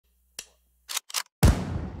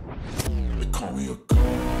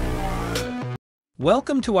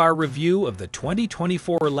Welcome to our review of the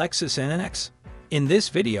 2024 Lexus NX. In this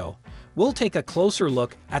video, we'll take a closer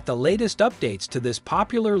look at the latest updates to this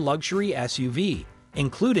popular luxury SUV,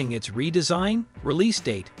 including its redesign, release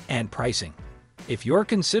date, and pricing. If you're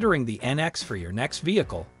considering the NX for your next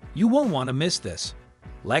vehicle, you won't want to miss this.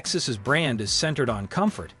 Lexus's brand is centered on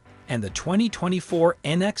comfort, and the 2024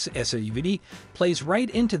 NX SUV plays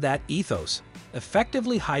right into that ethos,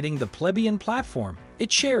 effectively hiding the plebeian platform it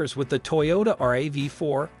shares with the Toyota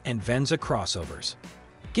RAV4 and Venza crossovers.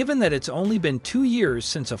 Given that it's only been 2 years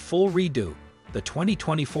since a full redo, the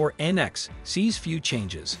 2024 NX sees few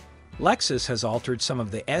changes. Lexus has altered some of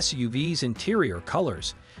the SUV's interior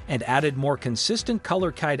colors and added more consistent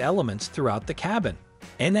color-guide elements throughout the cabin.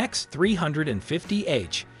 NX350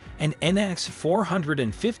 H and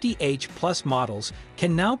NX450 H Plus models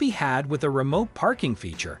can now be had with a remote parking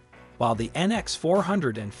feature, while the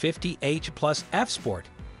NX450 H Plus F Sport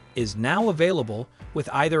is now available with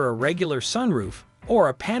either a regular sunroof or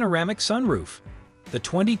a panoramic sunroof. The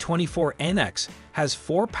 2024 NX has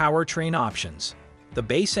 4 powertrain options. The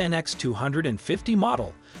base NX250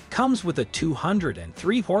 model comes with a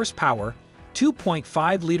 203 horsepower,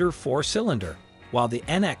 2.5-liter 4-cylinder, while the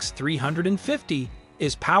NX350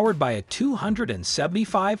 is powered by a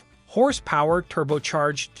 275 horsepower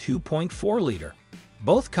turbocharged 2.4-liter.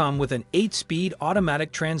 Both come with an 8-speed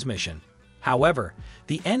automatic transmission. However,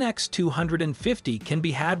 the NX250 can be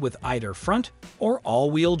had with either front or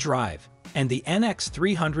all-wheel drive, and the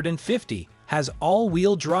NX350 has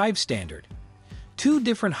all-wheel drive standard. 2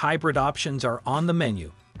 different hybrid options are on the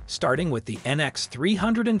menu, starting with the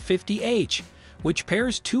NX350 H, which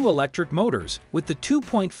pairs 2 electric motors with the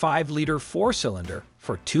 2.5-liter 4-cylinder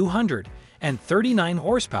for 239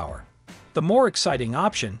 horsepower. The more exciting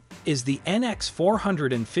option is the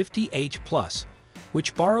NX450 H Plus,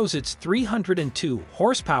 which borrows its 302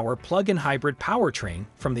 horsepower plug-in hybrid powertrain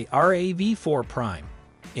from the RAV4 Prime.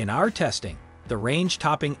 In our testing, the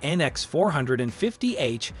range-topping NX450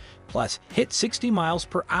 H Plus hit 60 miles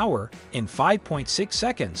per hour in 5.6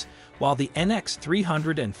 seconds, while the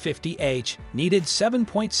NX350 H needed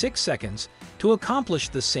 7.6 seconds to accomplish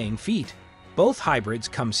the same feat. Both hybrids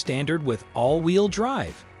come standard with all-wheel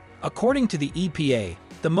drive. According to the EPA,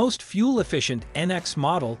 the most fuel-efficient NX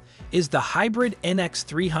model is the hybrid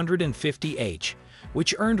NX350 H,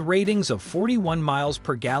 which earned ratings of 41 miles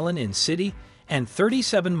per gallon in city and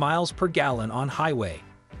 37 miles per gallon on highway.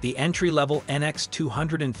 The entry-level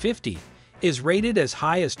NX250 is rated as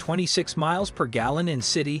high as 26 miles per gallon in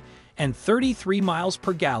city and 33 miles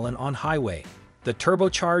per gallon on highway. The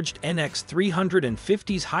turbocharged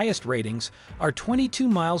NX350's highest ratings are 22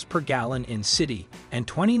 miles per gallon in city and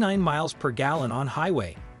 29 miles per gallon on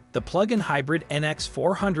highway. The plug-in hybrid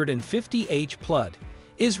NX450 H Plud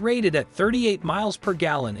is rated at 38 miles per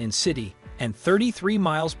gallon in city and 33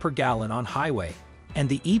 miles per gallon on highway, and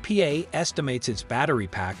the EPA estimates its battery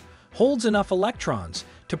pack holds enough electrons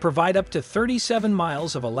to provide up to 37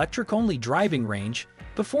 miles of electric-only driving range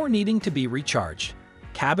before needing to be recharged.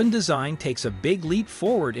 Cabin design takes a big leap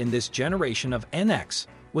forward in this generation of NX,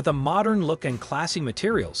 with a modern look and classy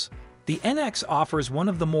materials. The NX offers one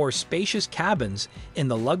of the more spacious cabins in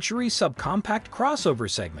the luxury subcompact crossover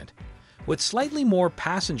segment, with slightly more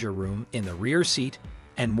passenger room in the rear seat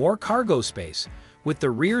and more cargo space, with the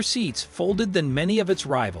rear seats folded than many of its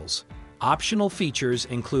rivals. Optional features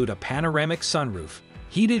include a panoramic sunroof,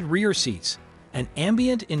 heated rear seats, an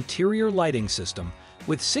ambient interior lighting system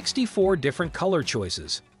with 64 different color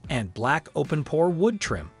choices, and black open-pore wood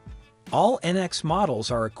trim. All NX models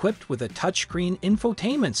are equipped with a touchscreen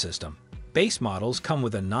infotainment system. Base models come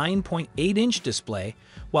with a 9.8-inch display,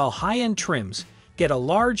 while high-end trims get a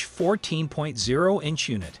large 14.0-inch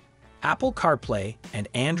unit. Apple CarPlay and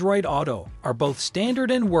Android Auto are both standard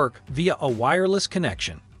and work via a wireless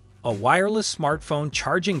connection. A wireless smartphone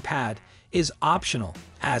charging pad is optional,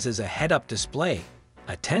 as is a head-up display.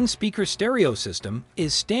 A 10-speaker stereo system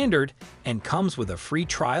is standard and comes with a free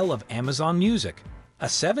trial of Amazon Music. A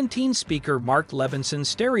 17-speaker Mark Levinson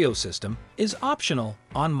stereo system is optional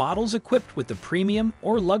on models equipped with the premium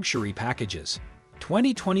or luxury packages.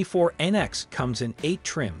 2024 NX comes in 8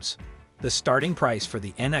 trims. The starting price for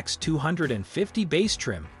the NX250 base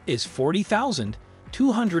trim is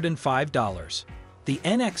 $40,205. The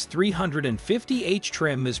NX350 H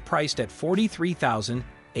trim is priced at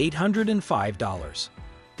 $43,805.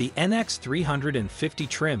 The NX350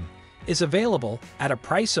 trim is available at a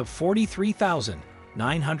price of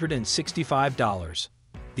 $43,965.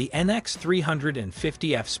 The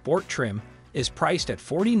NX350 F Sport trim is priced at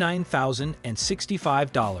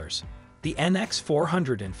 $49,065. The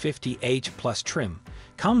NX450 H Plus trim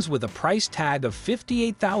comes with a price tag of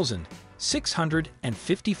 $58,000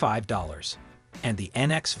 $655. And the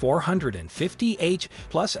NX450 H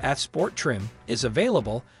plus F Sport trim is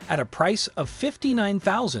available at a price of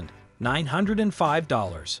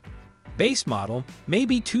 $59,905. Base model may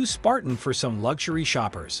be too Spartan for some luxury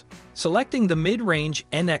shoppers. Selecting the mid-range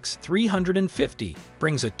NX350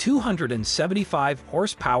 brings a 275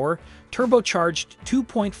 horsepower turbocharged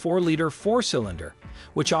 2.4-liter four-cylinder,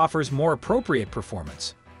 which offers more appropriate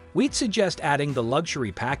performance. We'd suggest adding the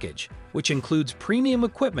luxury package, which includes premium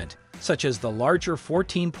equipment such as the larger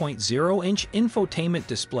 14.0-inch infotainment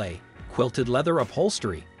display, quilted leather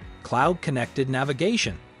upholstery, cloud-connected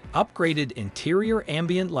navigation, upgraded interior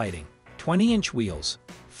ambient lighting, 20-inch wheels,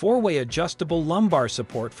 four-way adjustable lumbar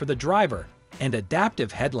support for the driver, and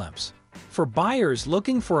adaptive headlamps. For buyers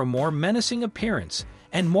looking for a more menacing appearance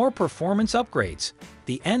and more performance upgrades,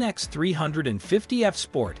 the NX350 F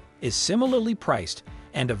Sport is similarly priced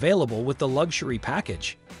and available with the luxury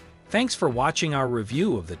package. Thanks for watching our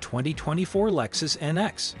review of the 2024 Lexus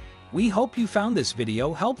NX. We hope you found this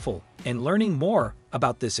video helpful in learning more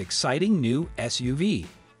about this exciting new SUV.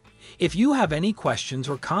 If you have any questions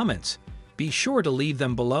or comments, be sure to leave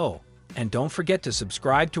them below. And don't forget to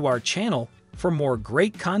subscribe to our channel for more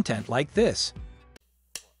great content like this.